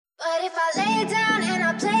But if I lay down and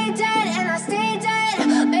I play dead and I stay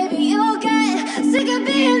dead, maybe you'll get sick of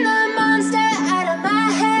being the monster out of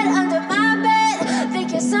my head, under my bed.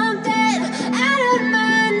 Think you're something out of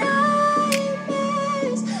my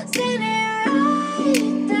nightmares, standing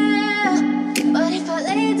right there. But if I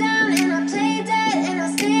lay down and I play dead and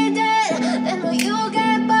I stay dead, then will you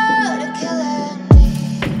get bored of killing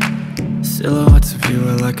me? Silhouettes of you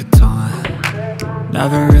are like a taunt.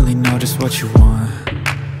 Never really know just what you want.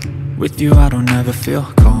 With you I don't ever feel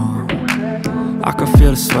calm. I can feel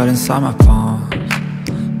the sweat inside my palms.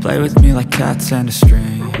 Play with me like cats and a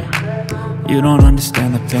string. You don't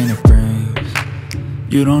understand the pain it brings.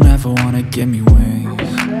 You don't ever wanna give me wings.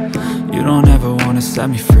 You don't ever wanna set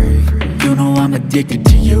me free. You know I'm addicted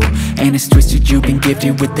to you, and it's twisted, you've been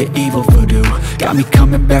gifted with the evil voodoo. Got me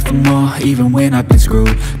coming back for more, even when I've been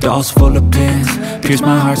screwed. Dolls full of pins, pierce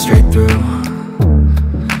my heart straight through.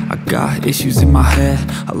 I got issues in my head,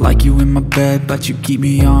 I like you in my bed, but you keep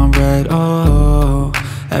me on red. Oh,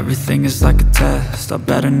 everything is like a test, I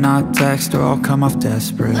better not text or I'll come off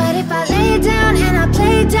desperate. But if I lay down and I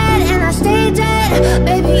play dead and I stay dead,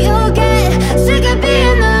 baby you'll get sick of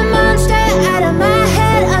being the monster out of my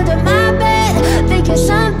head, under my bed. Think you're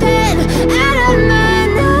something out of my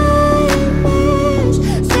nightmares,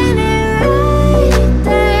 standing right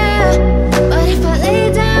there. But if I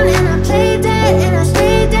lay down and I play dead and I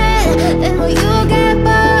stay dead, then will you get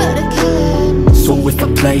bored of killing me? So if I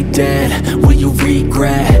play dead, will you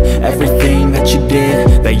regret everything that you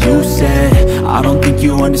did, that you said? I don't think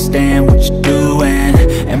you understand what you're doing,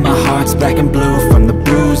 and my heart's black and blue from the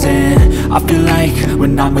bruising. I feel like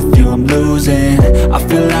when I'm with you I'm losing. I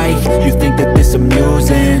feel like you think that this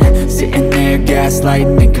amusing, sitting there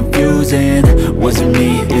gaslighting and confusing. Was it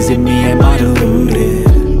me? Is it me? Am I deluded?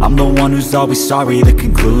 I'm the one who's always sorry, the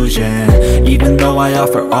conclusion, even though I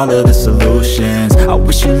offer all of the solutions. I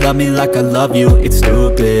wish you loved me like I love you, it's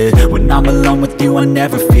stupid. When I'm alone with you I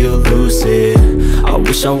never feel lucid. I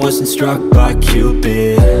wish I wasn't struck by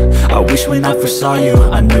Cupid. I wish when I first saw you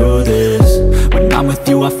I knew this. When I'm with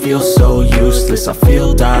you I feel so useless, I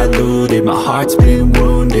feel diluted, my heart's been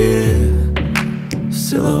wounded.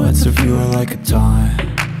 Silhouettes of you are like a taunt.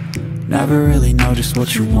 Never really know just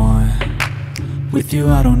what you want. With you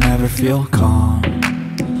I don't ever feel calm.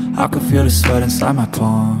 I can feel the sweat inside my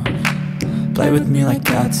palms. Play with me like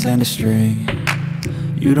cats and a string.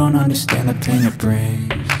 You don't understand the pain it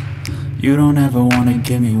brings. You don't ever wanna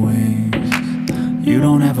give me wings. You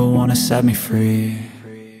don't ever wanna set me free.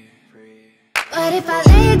 But if I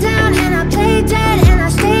lay down and I play dead and I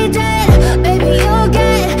stay dead, baby you'll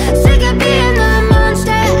get sick of being the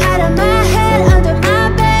monster out of my head, under my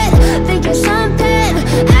bed. Think you're something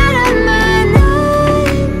out of my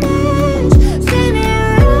nightmares,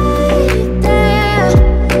 standing right there.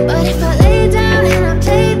 But if I lay down and I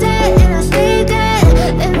play dead and I stay dead,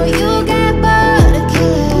 then will you get bored of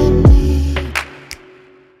killing me?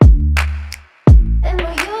 Then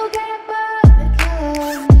will you get bored of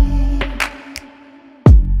killing me?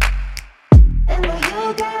 And will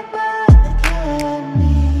you get bored of killing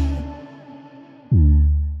me?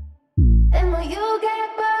 And will you get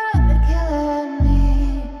bored of killing me?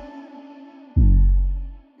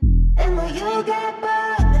 And will you get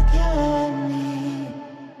bored of killing me?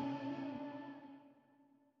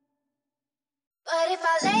 But if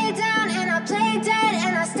I lay down and I play dead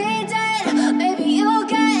and I stay dead, maybe you'll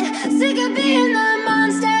get sick of being the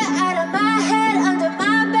monster out of my head, under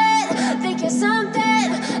my bed. Think you're something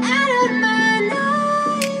out of my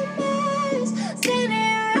nightmares,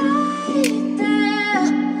 standing right there.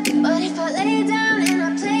 But if I lay down and I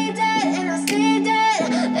play dead and I stay dead,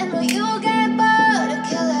 then will you get bored of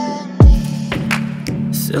killing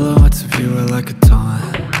me? Silhouettes of you are like a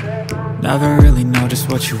taunt. Never really know just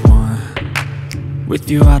what you want. With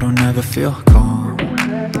you I don't ever feel calm.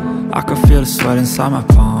 I can feel the sweat inside my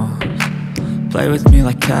palms. Play with me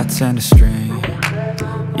like cats and a string.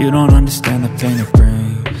 You don't understand the pain it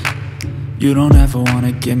brings. You don't ever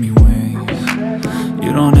wanna give me wings.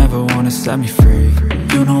 You don't ever wanna set me free.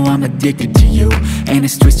 You know I'm addicted to you, and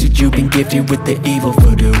it's twisted, you've been gifted with the evil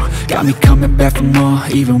voodoo. Got me coming back for more,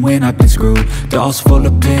 even when I've been screwed. Dolls full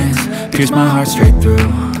of pins, pierce my heart straight through.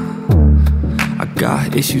 I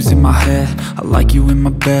got issues in my head, I like you in my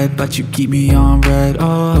bed, but you keep me on red.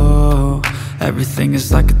 Oh, everything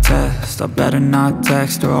is like a test, I better not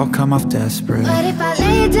text or I'll come off desperate. But if I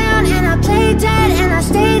lay down and I play dead and I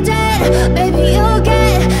stay dead, baby you'll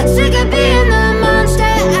get sick of being the monster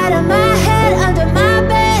out of my head, under my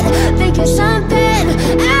bed. Think you're something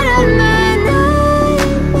out of my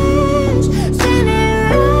nightmares, standing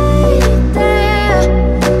right there.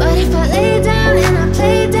 But if I lay down and I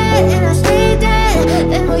play dead and I stay dead,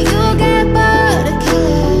 then will you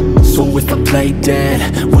play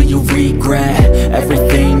dead? Will you regret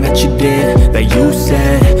everything that you did, that you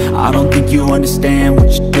said? I don't think you understand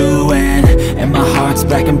what you're doing, and my heart's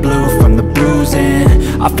black and blue from the bruising.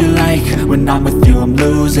 I feel like when I'm with you I'm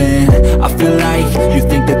losing. I feel like you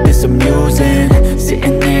think that this amusing,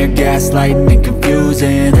 sitting there gaslighting and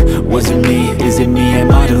confusing. Was it me? Is it me?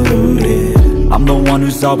 Am I deluded? I'm the one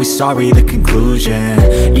who's always sorry, the conclusion,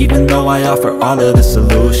 even though I offer all of the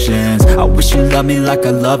solutions. I wish you loved me like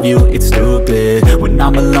I love you, it's stupid. When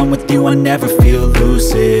I'm alone with you I never feel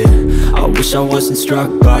lucid. I wish I wasn't struck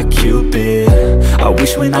by Cupid. I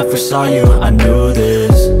wish when I first saw you I knew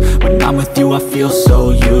this. When I'm with you I feel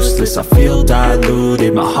so useless, I feel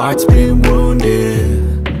diluted, my heart's been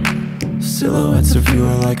wounded. Silhouettes of you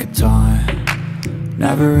are like a taunt,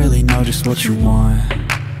 never really know just what you want.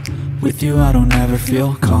 With you I don't ever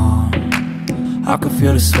feel calm, I can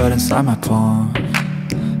feel the sweat inside my palms.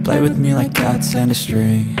 Play with me like cats and a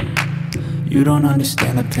string. You don't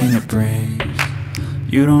understand the pain it brings.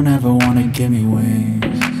 You don't ever wanna give me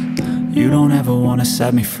wings. You don't ever wanna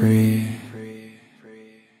set me free.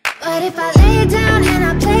 But if I lay down and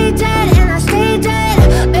I play dead and I stay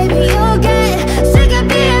dead, baby you'll get sick of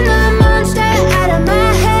being the monster out of my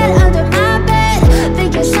head, under my bed,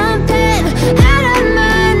 thinking something out of my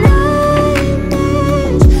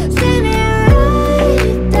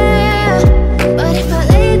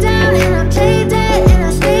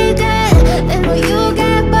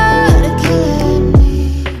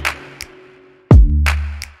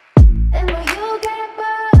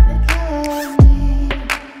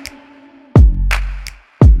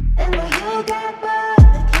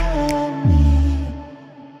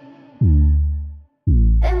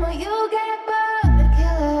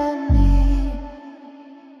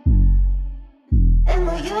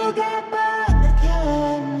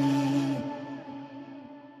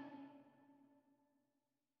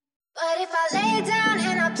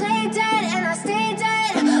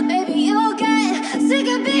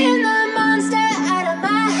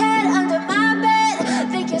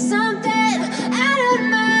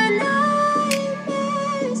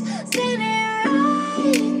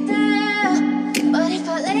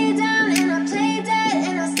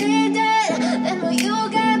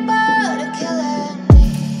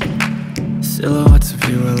Silhouettes of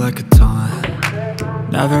you are like a taunt,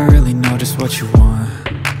 never really know just what you want.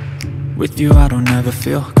 With you I don't ever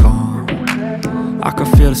feel calm, I can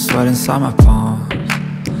feel the sweat inside my palms.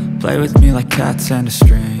 Play with me like cats and a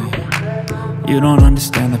string. You don't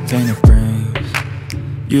understand the pain it brings.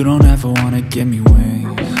 You don't ever wanna give me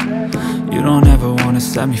wings. You don't ever wanna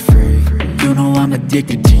set me free. You know I'm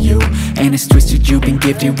addicted to you, and it's twisted, you've been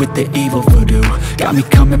gifted with the evil voodoo. Got me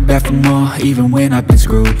coming back for more, even when I've been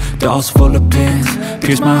screwed. Dolls full of pins,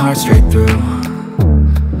 pierce my heart straight through.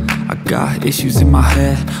 I got issues in my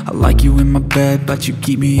head, I like you in my bed, but you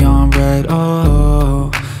keep me on red.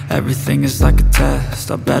 Oh, everything is like a test,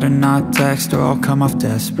 I better not text or I'll come off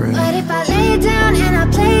desperate. But if I lay down and I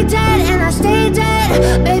play dead and I stay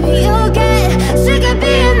dead, baby you'll get sick of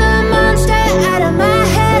being the monster out of my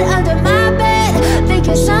head, under my bed,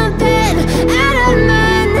 thinking something out of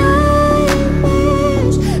my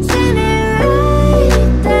nightmares, standing right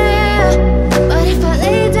there. But if I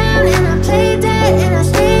lay down and I play dead and I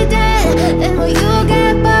stay dead, then will you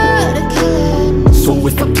get bored of killing me? So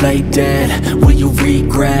if I play dead, will you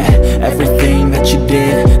regret everything that you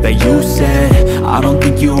did, that you said? I don't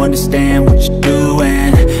think you understand what you're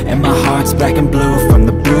doing, and my heart's black and blue from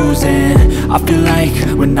the bruising. I feel like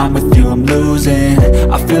when I'm with you I'm losing.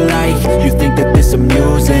 I feel like you think that this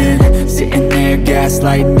amusing, sitting there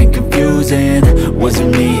gaslighting and confusing. Was it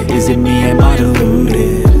me? Is it me? Am I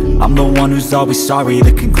deluded? I'm the one who's always sorry,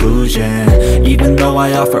 the conclusion, even though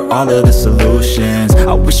I offer all of the solutions.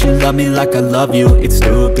 I wish you loved me like I love you, it's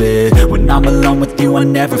stupid. When I'm alone with you I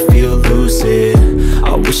never feel lucid.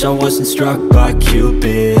 I wish I wasn't struck by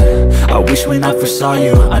Cupid. I wish when I first saw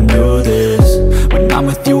you I knew this. When I'm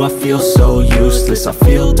with you I feel so useless, I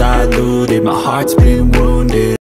feel diluted, my heart's been wounded.